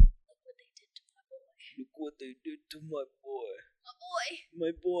try. Look what they did to my boy. Look what they did to my boy. My boy.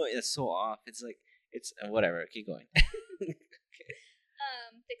 My boy. That's so off. It's like, it's... whatever. Keep going. Okay.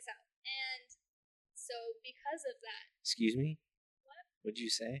 Dicks out. And so, because of that... Excuse me? What? What'd you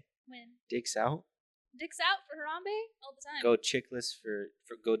say? When? Dicks out? Dicks out for Harambe all the time. Go dickless for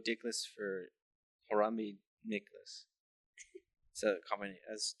Harambe Nicholas. It's a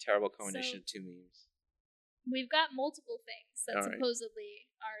terrible combination of two memes. We've got multiple things that supposedly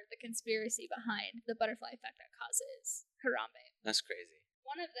are the conspiracy behind the butterfly effect that causes Harambe. That's crazy.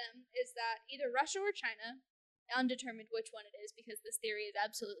 One of them is that either Russia or China, undetermined which one it is because this theory is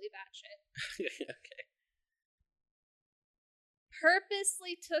absolutely batshit. Okay.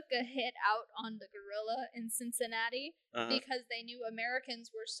 Purposely took a hit out on the gorilla in Cincinnati because they knew Americans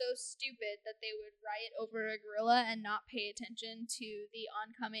were so stupid that they would riot over a gorilla and not pay attention to the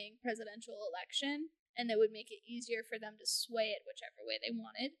oncoming presidential election, and it would make it easier for them to sway it whichever way they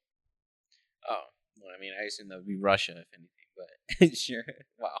wanted. Oh, well, I mean, I assume that would be Russia, if anything, but sure.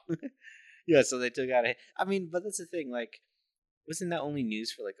 Wow. Yeah, so they took out a hit. I mean, but that's the thing, like, wasn't that only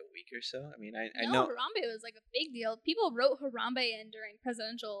news for like a week or so? I mean, I know Harambe was like a big deal. People wrote Harambe in during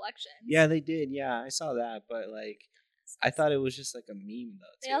presidential elections. Yeah, they did. Yeah, I saw that, but like, I thought it was just like a meme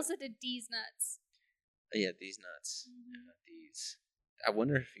though. They also did D's nuts. Yeah, these nuts. Mm-hmm. These. I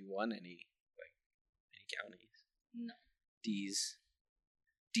wonder if he won any counties. No. D's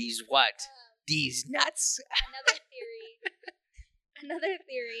what? D's nuts. Another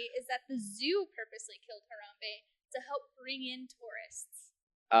theory is that the zoo purposely killed Harambe to help bring in tourists.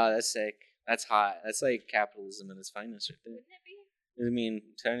 Oh, that's sick. That's hot. That's like capitalism at its finest right there. Wouldn't it be? I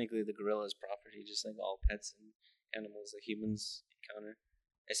mean, technically the gorilla is property, just like all pets and animals that humans encounter.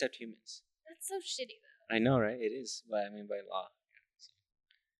 Except humans. That's so shitty, though. I know, right? It is. But I mean, by law. So.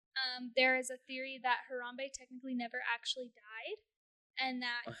 There is a theory that Harambe technically never actually died. And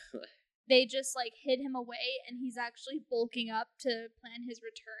that they just, like, hid him away, and he's actually bulking up to plan his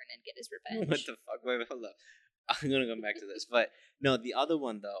return and get his revenge. What the fuck? Wait, hold up. I'm gonna come back to this, but no, the other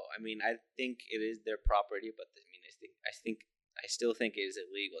one though. I mean, I think it is their property, but I still think it is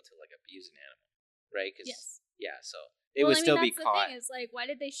illegal to like abuse an animal, right? Yes. Yeah, so they would still be caught. The thing is, like, why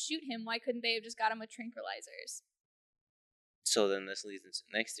did they shoot him? Why couldn't they have just got him with tranquilizers? So then this leads into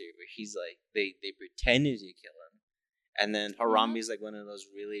the next theory, where he's like, they pretended to kill him, and then Harambe's like one of those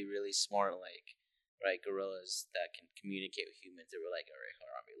really really smart gorillas that can communicate with humans. They were like, all right,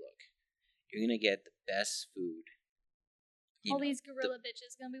 Harambe, look. You're going to get the best food. These gorilla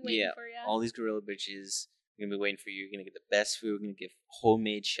bitches going to be waiting for you. All these gorilla bitches are going to be waiting for you. You're going to get the best food. We're going to give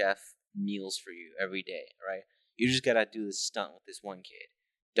homemade chef meals for you every day, right? You just got to do this stunt with this one kid.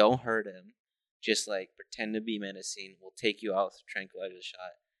 Don't hurt him. Just, like, pretend to be menacing. We'll take you out with a tranquilizer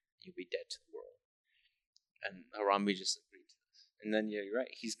shot. You'll be dead to the world. And Harambe just agreed to this. And then, yeah, you're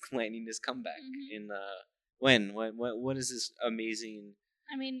right. He's planning this comeback in, what is this amazing...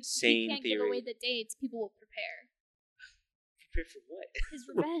 I mean, he can't give away the dates. People will prepare. Prepare for what? His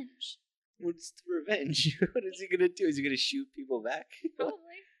revenge. What's the revenge? What is he going to do? Is he going to shoot people back?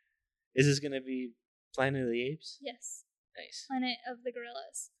 Probably. Is this going to be Planet of the Apes? Yes. Nice. Planet of the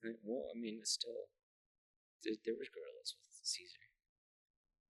Gorillas. Well, I mean, it's still... There was gorillas with Caesar?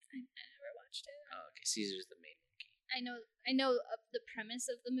 I never watched it. Oh, okay. Caesar's the main monkey. I know of the premise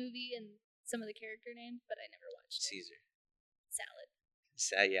of the movie and some of the character names, but I never watched Caesar. Salad.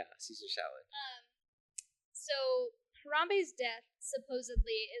 Yeah, Caesar salad. So Harambe's death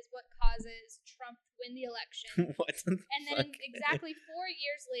supposedly is what causes Trump to win the election. What the And then exactly 4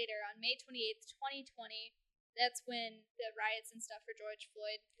 years later, on May 28th, 2020, that's when the riots and stuff for George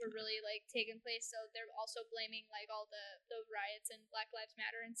Floyd were really like taking place. So they're also blaming like all the riots and Black Lives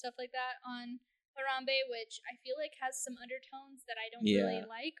Matter and stuff like that on Harambe, which I feel like has some undertones that I don't really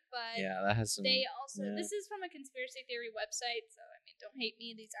like. But that has some. They also this is from a conspiracy theory website, so I mean, don't hate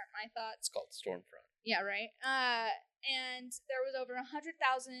me. These aren't my thoughts. It's called Stormfront. Yeah, right. And there was over 100,000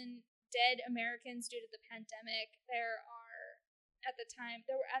 dead Americans due to the pandemic. There were at the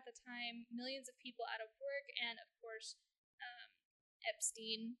time millions of people out of work, and of course,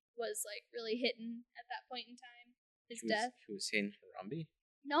 Epstein was like really hidden at that point in time. His death. He was in Harambe?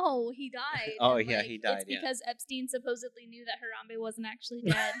 No, he died. Oh, yeah, he died. It's because Epstein supposedly knew that Harambe wasn't actually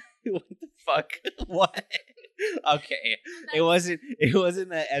dead. What the fuck? What? Okay, it wasn't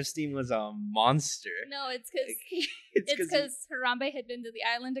that Epstein was a monster. No, it's because Harambe had been to the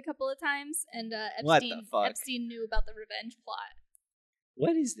island a couple of times, and Epstein knew about the revenge plot.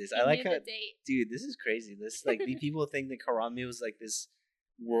 What is this? I like how, dude, this is crazy. This like these people think that Harambe was like this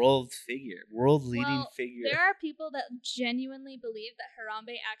world leading figure. There are people that genuinely believe that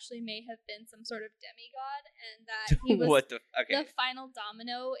Harambe actually may have been some sort of demigod, and that he was the final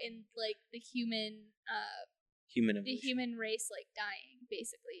domino in like the human race like dying,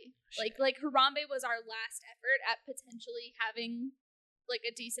 basically. Like Harambe was our last effort at potentially having like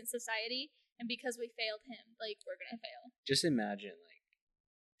a decent society, and because we failed him, like we're gonna fail. Just imagine like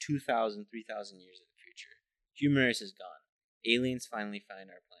 2,000, 3,000 years in the future, human race is gone. Aliens finally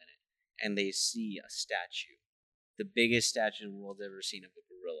find our planet, and they see a statue, the biggest statue the world's ever seen of a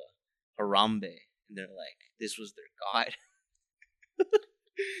gorilla, Harambe, and they're like, this was their god.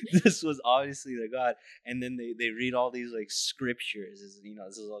 This was obviously their god. And then they read all these like scriptures, this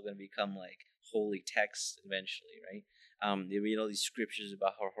is all going to become like holy text eventually, right? They read all these scriptures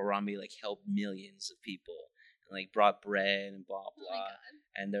about how Harambe like helped millions of people and like brought bread and blah blah,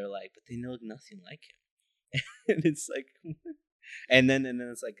 and they're like, but they know nothing like him. And it's like, and then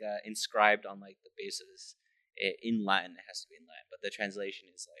it's like inscribed on like the base of this in Latin. It has to be in Latin, but the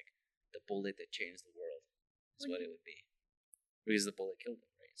translation is like the bullet that changed the world is what it would be, because the bullet killed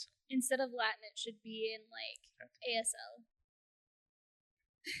him, right? So instead of Latin, it should be in like ASL.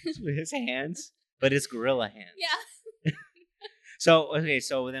 With his hands, but it's gorilla hands. Yeah. So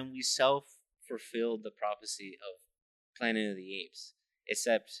then we self-fulfilled the prophecy of Planet of the Apes,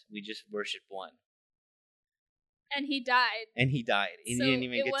 except we just worshipped one. And he died. And he didn't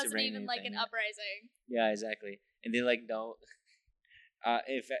even get to reign. It wasn't even like an uprising. Yeah, exactly. And they like don't.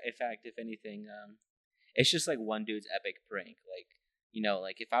 In fact, if anything, it's just like one dude's epic prank. Like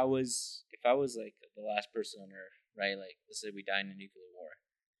like if I was like the last person on Earth, right? Like let's say we died in a nuclear war,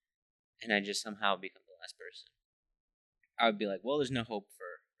 and I just somehow become the last person, I would be like, well, there's no hope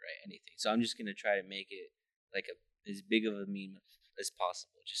for anything. So I'm just gonna try to make it like as big of a meme as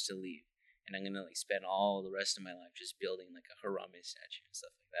possible, just to leave. And I'm gonna like spend all the rest of my life just building like a Harambe statue and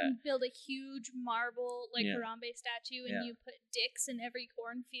stuff like that. You build a huge marble Harambe statue, and you put dicks in every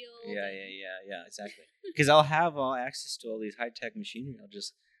cornfield. Yeah, exactly. Because I'll have all access to all these high tech machinery. I'll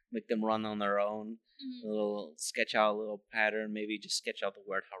just make them run on their own. Mm-hmm. Sketch out a little pattern, maybe just sketch out the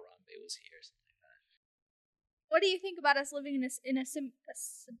word Harambe was here, or something like that. What do you think about us living in a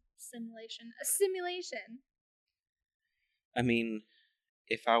simulation? A simulation. I mean,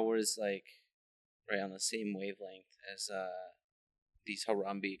 if I was like right on the same wavelength as these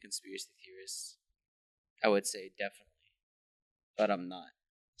Harambe conspiracy theorists, I would say definitely, but I'm not.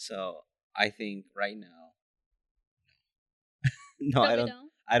 So I think right now, no, I don't.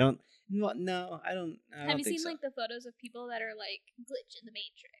 No, I don't. Have you seen like the photos of people that are like glitch in the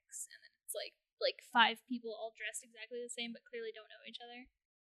Matrix, and then it's like 5 people all dressed exactly the same but clearly don't know each other?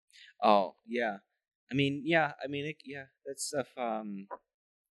 Oh yeah, that stuff.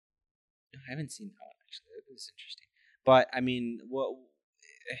 I haven't seen that actually. That was interesting. But I mean,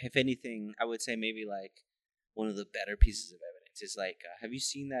 if anything, I would say maybe like one of the better pieces of evidence is like, have you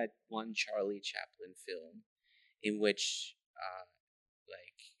seen that one Charlie Chaplin film in which,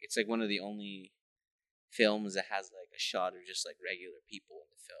 like, it's like one of the only films that has like a shot of just like regular people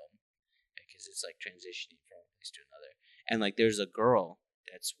in the film, because it's like transitioning from one place to another, and like there's a girl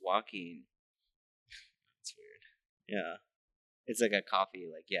that's walking. It's weird. Yeah. It's like a coffee,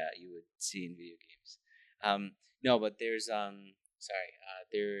 like you would see in video games. No, but there's a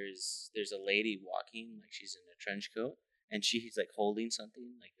lady walking, like she's in a trench coat, and she's like holding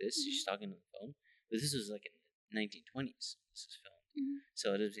something like this. Mm-hmm. She's talking on the phone, but this was like in the 1920s. This was filmed,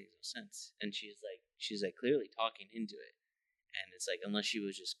 so it doesn't make no sense. And she's like clearly talking into it, and it's like unless she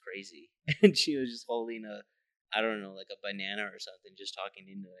was just crazy and she was just holding a, I don't know, like a banana or something, just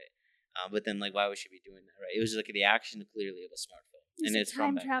talking into it. But then like why would she be doing that, right? It was like the action clearly of a smartphone, and it's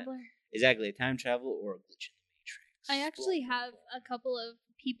time traveler. Exactly, a time travel or a glitch in the Matrix. I actually have a couple of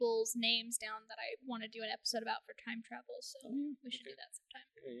people's names down that I want to do an episode about for time travel, so we should do that sometime.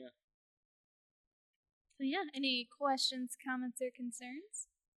 Yeah. So yeah, any questions, comments, or concerns?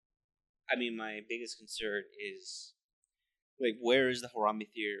 I mean, my biggest concern is, like, where is the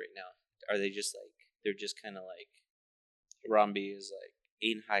Harambe theory right now? Are they just like, they're just kind of like, Harambe is like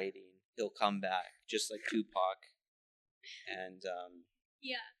in hiding, he'll come back, just like Tupac, and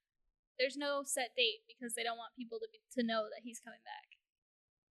yeah. There's no set date because they don't want people to know that he's coming back.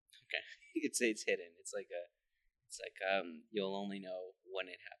 Okay, it's hidden. It's like you'll only know when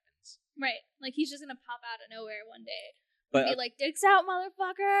it happens. Right, like he's just gonna pop out of nowhere one day, but be like, "Dick's out,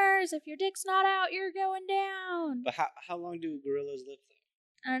 motherfuckers! If your dick's not out, you're going down." But how long do gorillas live though?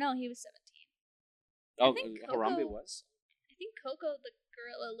 I don't know. He was 17. Oh, Harambe was. I think Coco the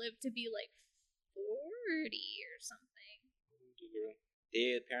gorilla lived to be like 40 or something.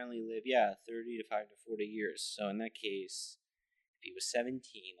 They apparently live, 35 to 40 years. So in that case, if he was 17,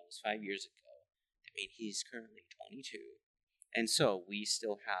 that was 5 years ago. I mean, he's currently 22. And so we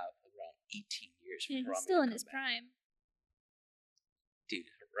still have around 18 years for Harambe. He's still in his prime.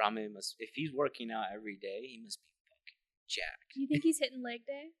 Dude, Harambe must, if he's working out every day, he must be fucking jacked. You think he's hitting leg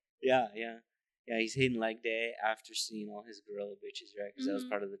day? Yeah, he's hitting leg day after seeing all his gorilla bitches, right? Because that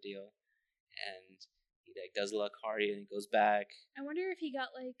was part of the deal. And he like does a lot of cardio and he goes back. I wonder if he got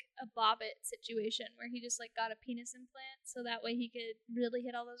like a Bobbit situation where he just like got a penis implant so that way he could really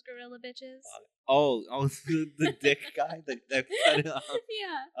hit all those gorilla bitches. The dick guy, the cut it off.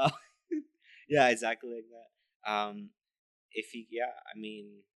 Yeah. Yeah, exactly like that. If he, I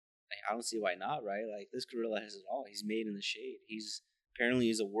mean, I don't see why not, right? Like this gorilla has it all. He's made in the shade. He's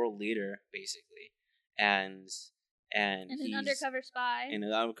a world leader basically, and an undercover spy. And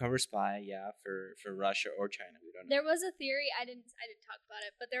an undercover spy, for Russia or China. We don't know. There was a theory, I didn't talk about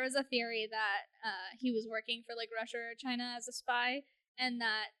it, but there was a theory that he was working for like Russia or China as a spy, and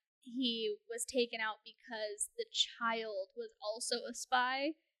that he was taken out because the child was also a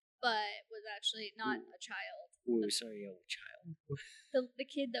spy, but was actually not a child. Ooh, sorry, a child. The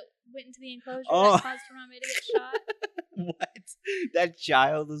kid that went into the enclosure that caused Harambe to get shot. What? That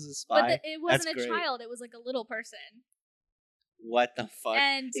child was a spy? But it wasn't a child. It was like a little person. What the fuck?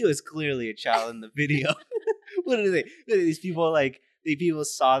 And he was clearly a child in the video. What are they? These people people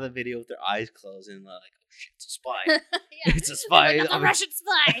saw the video with their eyes closed and they're like, "Oh shit, it's a spy! It's a spy! Like, a Russian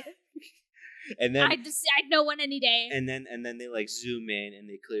spy!" And then I'd know one any day. And then they like zoom in and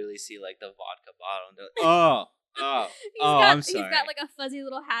they clearly see like the vodka bottle and they're like, I'm sorry. He's got like a fuzzy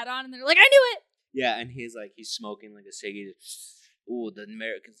little hat on and they're like, "I knew it!" Yeah, and he's smoking like a ciggy. Ooh, the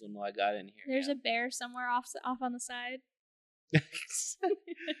Americans don't know I got in here. There's a bear somewhere off on the side.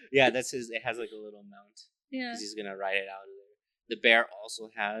 Yeah, that's his. It has like a little mount. Yeah, because he's gonna ride it out of there. The bear also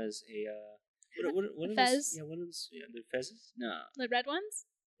has a what fez. What are those? Yeah, the fezzes. No, the red ones.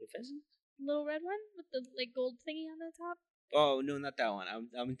 The fezzes. Little red one with the like gold thingy on the top. Oh no, not that one.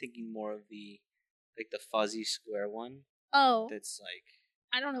 I'm thinking more of the fuzzy square one. Oh, that's like.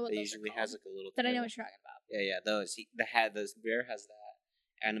 I don't know what that those usually are has like a little. But I know what you're talking about. Yeah, those. The bear has that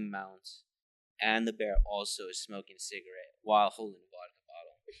and a mount, and the bear also is smoking a cigarette while holding a vodka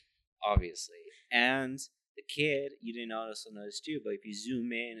bottle, obviously. And the kid, you didn't notice too, but if you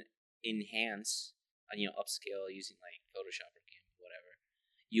zoom in, enhance, upscale using like Photoshop or GIMP, whatever,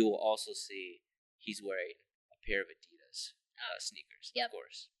 you will also see he's wearing a pair of Adidas sneakers, of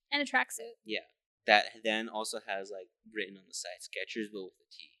course, and a tracksuit. Yeah. That then also has like written on the side Skechers, but with a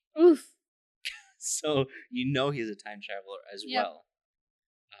T. Oof. So he's a time traveler as well.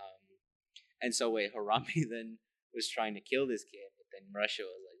 And so Harambe then was trying to kill this kid, but then Russia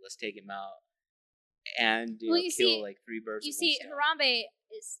was like, "Let's take him out and kill like 3 birds." You see, Harambe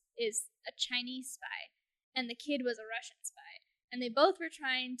is a Chinese spy, and the kid was a Russian spy, and they both were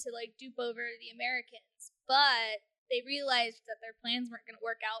trying to like dupe over the Americans, but they realized that their plans weren't going to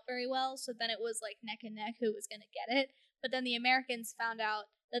work out very well, so then it was like neck and neck who was going to get it. But then the Americans found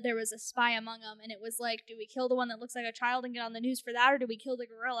out that there was a spy among them, and it was like, do we kill the one that looks like a child and get on the news for that, or do we kill the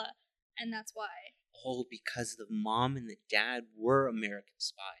gorilla? And that's why. Oh, because the mom and the dad were American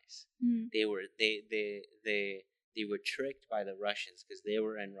spies. Mm. They were tricked by the Russians because they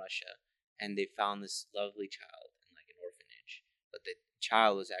were in Russia, and they found this lovely child in like an orphanage. But the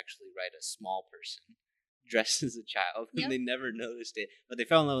child was actually a small person dressed as a child, Yep. and they never noticed it. But they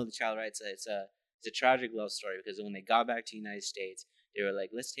fell in love with the child, right? So it's a tragic love story because when they got back to the United States, they were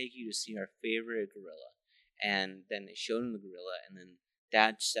like, "Let's take you to see our favorite gorilla," and then they showed him the gorilla, and then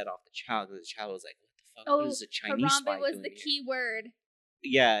Dad set off the child because the child was like, "What the fuck? What is a Chinese spy Harambe was doing the here?" key word.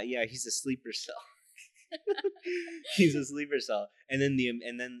 Yeah, he's a sleeper cell. He's a sleeper cell, and then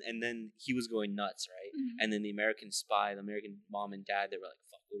he was going nuts, right? Mm-hmm. And then the American spy, the American mom and dad, they were like,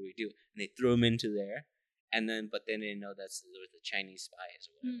 "Fuck, what do we do?" And they threw him into there, but they didn't know there was the Chinese spies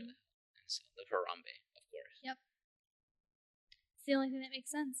or whatever the hell, and so the Harambe, of course. Yep, it's the only thing that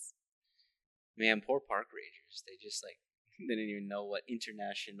makes sense. Man, poor park rangers. They just they didn't even know what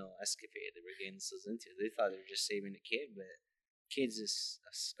international escapade they were getting themselves into. They thought they were just saving a kid, but kid's just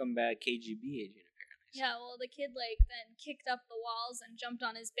a scumbag KGB agent. Yeah, well, the kid then kicked up the walls and jumped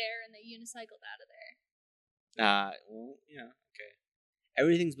on his bear, and they unicycled out of there. Well, yeah, okay.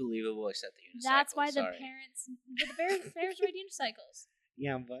 Everything's believable except the unicycle. That's why the parents, the bears ride unicycles.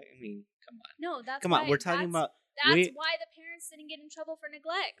 Yeah, but I mean, come on. No, that's come on. We're talking about. That's why the parents didn't get in trouble for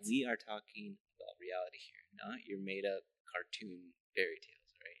neglect. We are talking about reality here, not your made-up cartoon fairy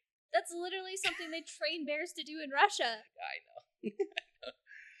tales, right? That's literally something they train bears to do in Russia. I know.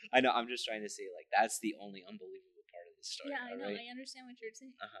 I know. I'm just trying to say, that's the only unbelievable part of the story. Yeah, I know. Right? I understand what you're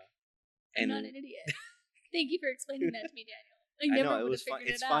saying. I'm not an idiot. Thank you for explaining that to me, Daniel. I know it was fun.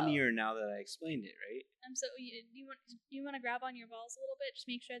 It's funnier now that I explained it, right? So you want to grab on your balls a little bit, just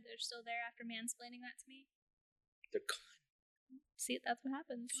make sure they're still there after mansplaining that to me. They're gone. See, that's what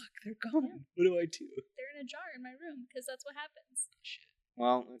happens. Fuck, they're gone. Yeah. What do I do? They're in a jar in my room because that's what happens. Oh, shit.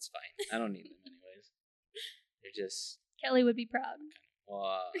 Well, that's fine. I don't need them anyways. They're just. Kelly would be proud. Well,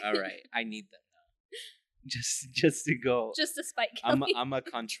 all right. I need them now. Just to go. Just to spite Kelly. I'm a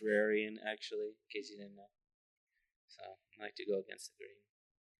contrarian, actually, in case you didn't know. So I like to go against the grain.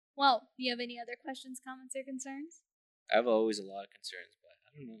 Well, do you have any other questions, comments, or concerns? I have always a lot of concerns, but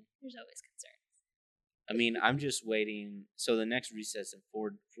I don't know. There's always concerns. I mean, I'm just waiting. So the next recess in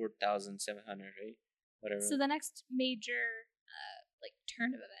 4,700, right? Whatever. So the next major,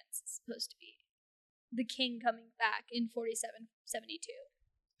 turn of events is supposed to be the king coming back in 4772.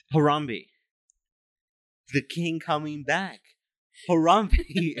 Harambe. The king coming back. Harambe,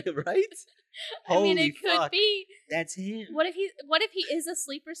 right? I mean, it could be. That's him. What if he is a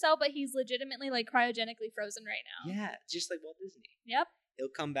sleeper cell, but he's legitimately cryogenically frozen right now? Yeah, just like Walt Disney. Yep. He'll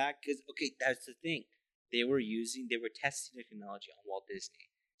come back because that's the thing. They were testing the technology on Walt Disney.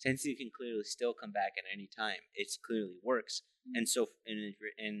 Since he can clearly still come back at any time, it clearly works. Mm-hmm. And so,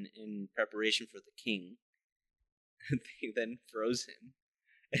 in preparation for the king, they then froze him,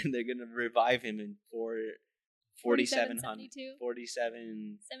 and they're gonna revive him in 4700,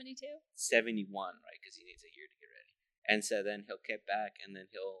 71, right? Because he needs a year to get ready. And so then he'll get back, and then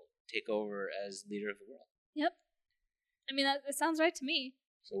he'll take over as leader of the world. Yep. I mean, that sounds right to me.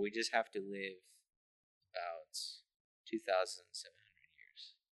 So we just have to live about 2,700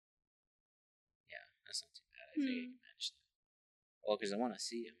 years. Yeah, that's not too bad. I think I can manage that. Well, because I want to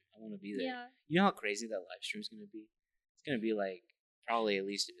see him. I want to be there. Yeah. You know how crazy that live stream is going to be? It's going to be probably at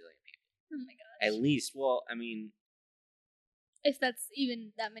least 1 billion people. Oh my gosh. At least. Well, I mean, if that's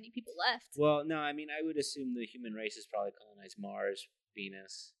even that many people left. Well, no, I mean, I would assume the human race has probably colonized Mars,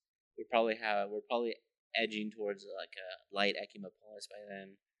 Venus. We're probably edging towards a light Echimepolis by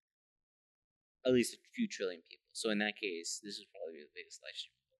then. At least a few trillion people. So in that case, this is probably the biggest live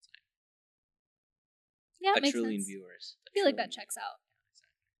stream of all time. Yeah, it makes trillion sense. viewers. I feel like that checks out. Yeah,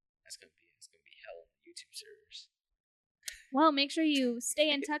 exactly. That's gonna be hell on the YouTube servers. Well, make sure you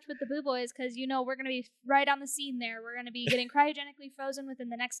stay in touch with the Boo Boys because we're going to be right on the scene there. We're going to be getting cryogenically frozen within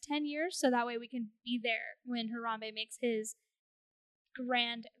the next 10 years, so that way we can be there when Harambe makes his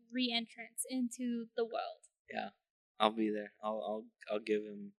grand re-entrance into the world. Yeah, I'll be there. I'll give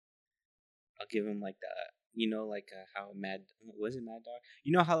him. I'll give him that. How Mad Dog?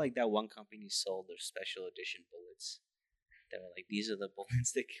 You know how that one company sold their special edition bullets. They were these are the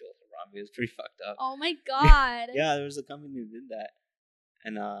bullets that killed Harambe. It was pretty fucked up. Oh my god. Yeah, there was a company that did that.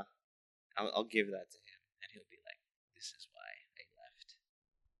 And I'll give that to him. And he'll be like, this is why I left.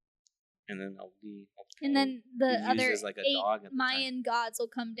 And then and then the other 8 Mayan gods will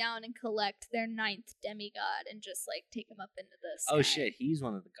come down and collect their 9th demigod and just take him up into the sky. Oh shit, he's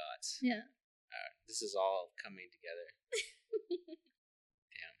one of the gods. Yeah. This is all coming together.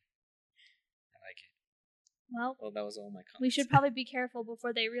 Damn. I like it. Well, that was all my comments. We should probably be careful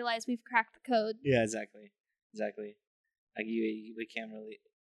before they realize we've cracked the code. Yeah, exactly. We can't really.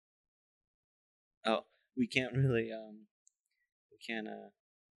 Oh, we can't really. I'm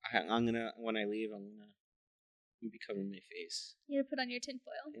gonna when I leave. I'm gonna be covering my face. You gotta put on your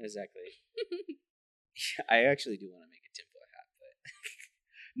tinfoil. Yeah, exactly. I actually do want to make a tinfoil hat,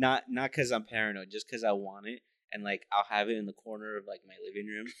 but not because I'm paranoid, just because I want it, and like I'll have it in the corner of like my living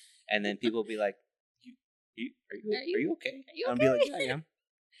room, and then people will be like, "Are you okay?" I'll be like, "Yeah, I am."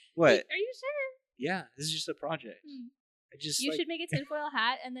 What? Are you sure? Yeah, this is just a project. You should make a tinfoil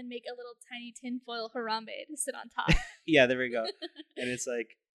hat and then make a little tiny tinfoil Harambe to sit on top. Yeah, there we go. And it's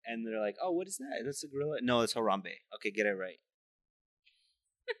like, and they're like, "Oh, what is that? That's a gorilla." No, it's Harambe. Okay, get it right.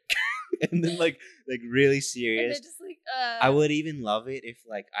 And then like really serious. And just like, I would even love it if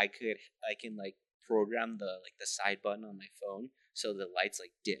like I can like program the side button on my phone so the lights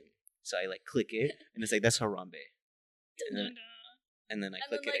like dim. So I like click it and it's like that's Harambe. And then I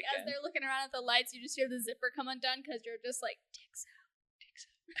click it again. As they're looking around at the lights, you just hear the zipper come undone because you're just like, dicks out.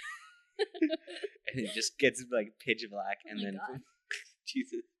 And it just gets like pitch black, and then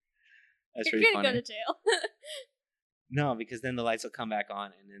Jesus, that's you're really gonna funny. go to jail. No, because then the lights will come back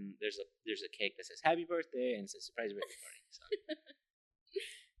on, and then there's a cake that says "Happy Birthday" and it says "Surprise Birthday Party." So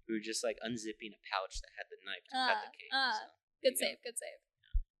we were just like unzipping a pouch that had the knife to cut the cake. So, good save.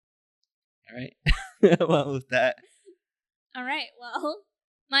 All right. Well, with that. All right. Well,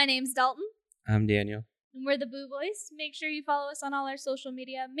 my name's Dalton. I'm Daniel. And we're the Boo Boys. Make sure you follow us on all our social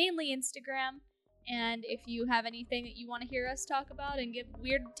media, mainly Instagram. And if you have anything that you want to hear us talk about and give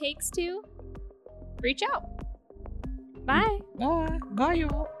weird takes to, reach out. Bye. Bye. Bye,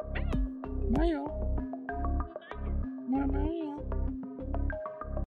 y'all. Bye, y'all.